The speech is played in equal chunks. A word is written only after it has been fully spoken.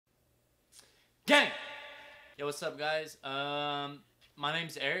Gang! Yo, what's up, guys? My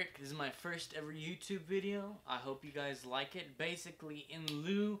name's Eric. This is my first ever YouTube video. I hope you guys like it. Basically, in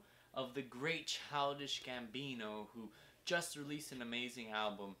lieu of the great Childish Gambino, who just released an amazing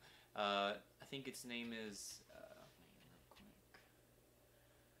album. I think its name is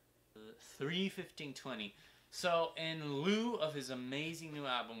 3:15:20. So, in lieu of his amazing new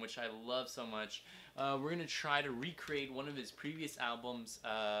album, which I love so much, we're gonna try to recreate one of his previous albums,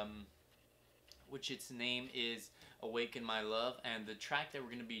 which its name is Awaken My Love, and the track that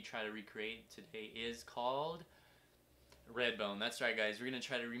we're gonna be trying to recreate today is called Redbone. That's right, guys. We're gonna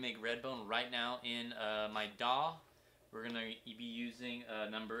try to remake Redbone right now in my DAW. We're gonna be using a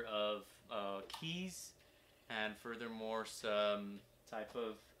number of keys, and furthermore some type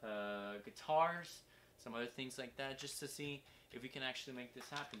of guitars, some other things like that, just to see if we can actually make this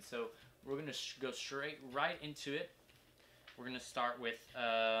happen. So we're gonna go straight right into it. We're gonna start with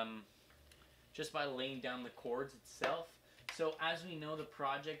just by laying down the chords itself. So as we know, the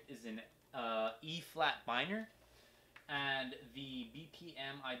project is in E flat minor, and the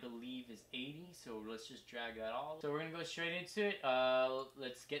BPM I believe is 80. So let's just drag that all. So we're gonna go straight into it.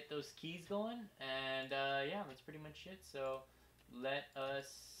 Let's get those keys going, and yeah, that's pretty much it. So let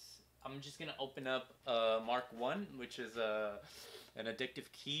us. I'm just gonna open up Mark 1, which is an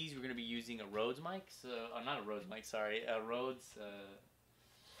addictive keys. We're gonna be using a Rhodes mic. So not a Rhodes mic, sorry, a Rhodes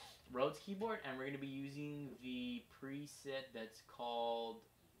keyboard, and we're going to be using the preset that's called,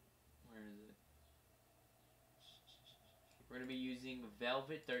 where is it? We're going to be using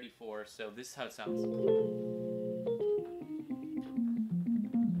Velvet 34, so this is how it sounds. Ooh,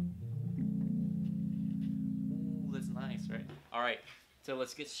 that's nice, right? Alright, so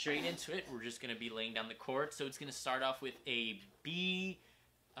let's get straight into it. We're just going to be laying down the chords. So it's going to start off with a B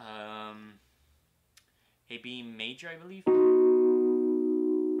major, I believe.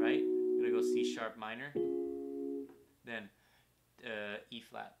 Right? I'm gonna go C sharp minor, then E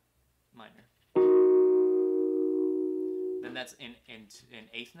flat minor. Then that's in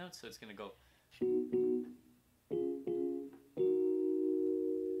eighth note, so it's gonna go.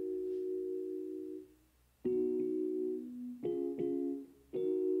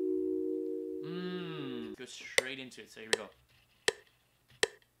 Go straight into it. So here we go.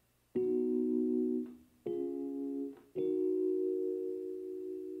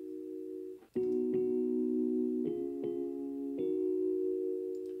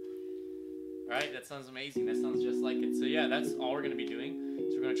 Alright, that sounds amazing. That sounds just like it. So yeah, that's all we're gonna be doing.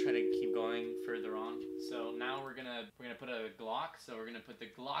 So we're gonna try to keep going further on. So now we're gonna put a Glock. So we're gonna put the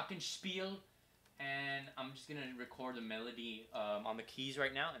Glockenspiel, and I'm just gonna record the melody on the keys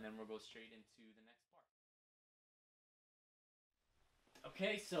right now, and then we'll go straight into the next part.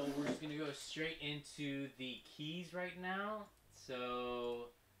 Okay, so we're just gonna go straight into the keys right now.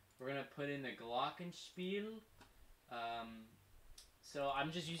 So we're gonna put in the Glockenspiel. So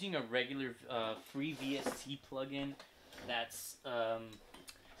I'm just using a regular free VST plugin that's, I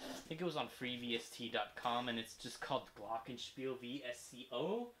think it was on freevst.com, and it's just called Glockenspiel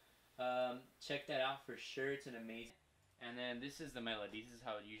VSCO. Check that out for sure, it's an amazing. And then this is the melody, this is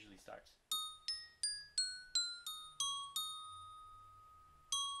how it usually starts.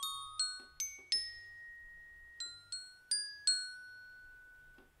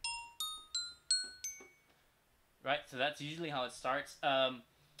 Right, so that's usually how it starts, and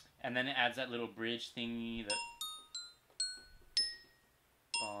then it adds that little bridge thingy that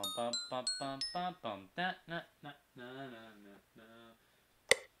bum bum bum bum bum da na na na na na.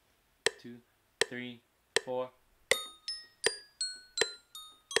 2, 3, 4.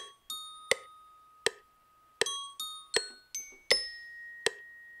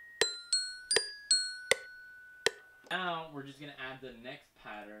 Now we're just gonna add the next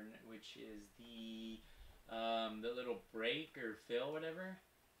pattern, which is the little break or fill, whatever.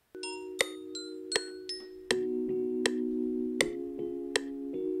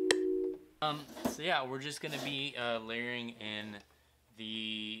 So yeah, we're just gonna be layering in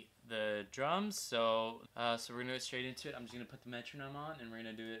the drums. So we're gonna go straight into it. I'm just gonna put the metronome on, and we're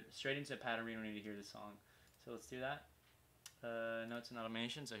gonna do it straight into a pattern. We don't need to hear the song. So let's do that. Notes and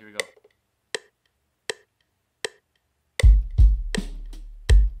automation. So here we go.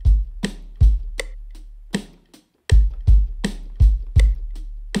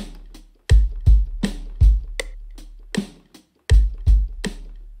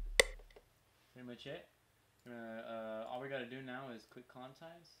 Pretty much it. All we gotta do now is click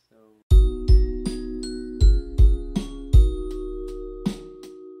quantize. So.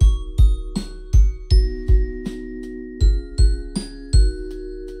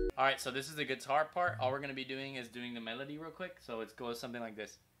 Alright, so this is the guitar part. All we're going to be doing is doing the melody real quick. So it goes something like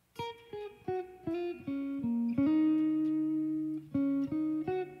this.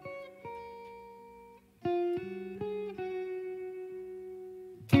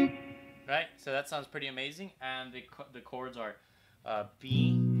 that sounds pretty amazing. And the chords are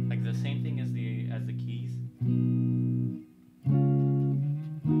B, like the same thing as the keys.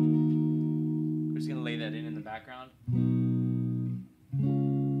 We're just gonna lay that in the background.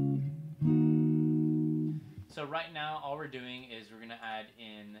 So right now, all we're doing is we're gonna add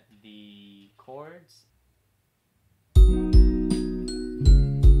in the chords. Boom.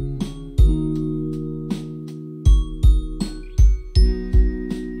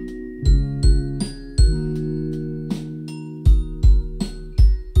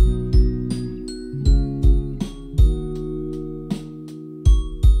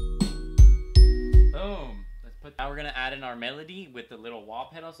 Now we're gonna add in our melody with the little wah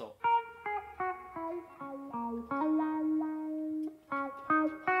pedal. So.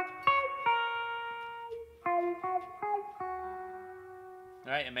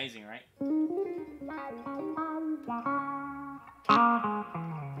 Alright, amazing, right?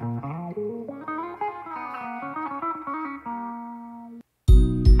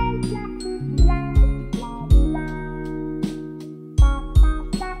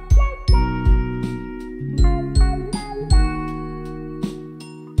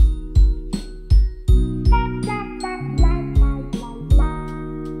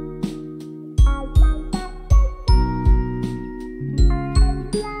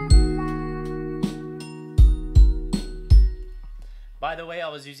 By the way, I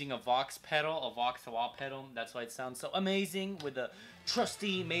was using a Vox pedal, a Vox wah pedal. That's why it sounds so amazing with the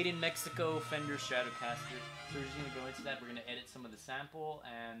trusty made in Mexico Fender Stratocaster. So we're just gonna go into that. We're gonna edit some of the sample,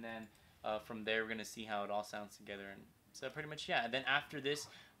 and then from there we're gonna see how it all sounds together. And so pretty much, yeah. And then after this,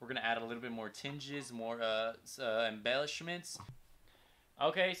 we're gonna add a little bit more tinges, more embellishments.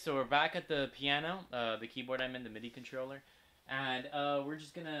 Okay, so we're back at the piano, the keyboard I'm in, the MIDI controller. And we're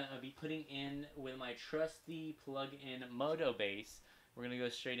just gonna be putting in with my trusty plug-in Moto bass. We're gonna go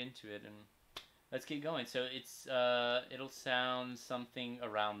straight into it and let's get going. So it's it'll sound something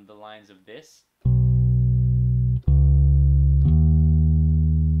around the lines of this.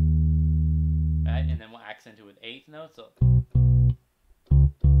 Right, and then we'll accent it with eighth notes. So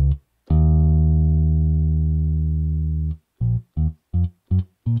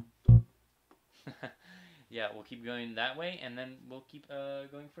yeah, we'll keep going that way, and then we'll keep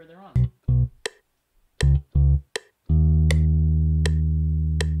going further on.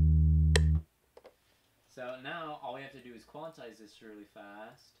 So now all we have to do is quantize this really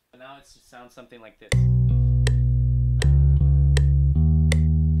fast. So now it sounds something like this.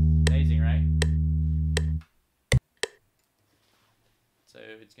 Amazing, right? So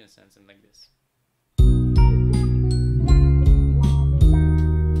it's gonna sound something like this.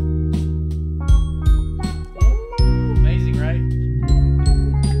 Amazing, right?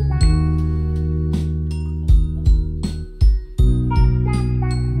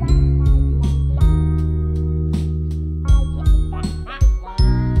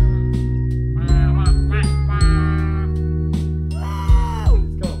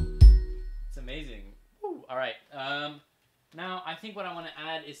 Now I think what I want to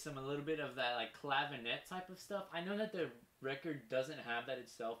add is a little bit of that like clavinet type of stuff. I know that the record doesn't have that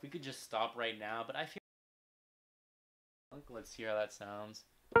itself. We could just stop right now, but I feel let's hear how that sounds.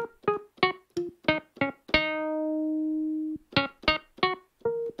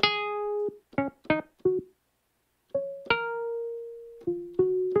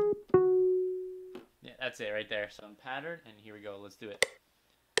 Yeah, that's it right there. Some pattern, and here we go. Let's do it.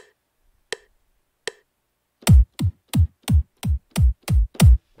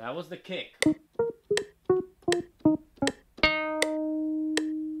 That was the kick. There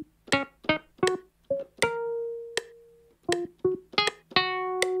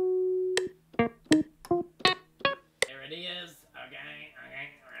it is. Okay.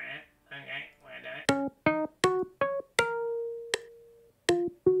 We're done.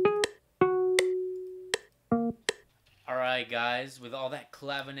 Alright guys, with all that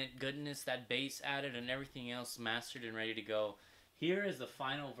clavinet goodness, that bass added, and everything else mastered and ready to go, here is the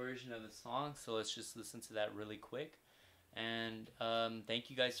final version of the song, so let's just listen to that really quick. And thank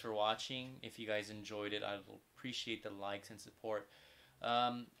you guys for watching. If you guys enjoyed it, I will appreciate the likes and support.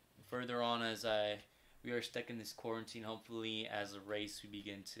 Further on, as we are stuck in this quarantine, hopefully as a race we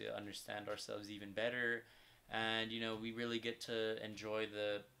begin to understand ourselves even better. And, you know, we really get to enjoy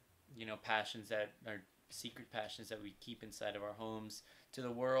the, you know, passions that are secret passions that we keep inside of our homes to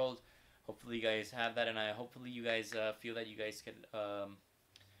the world. Hopefully you guys have that, and hopefully you guys feel that you guys could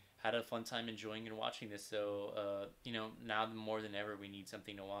had a fun time enjoying and watching this. So you know, now more than ever we need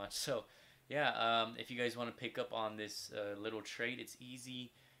something to watch. So yeah, if you guys want to pick up on this little trait, it's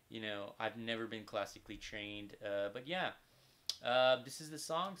easy. You know, I've never been classically trained, but yeah, this is the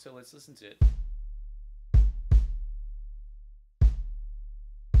song, so let's listen to it.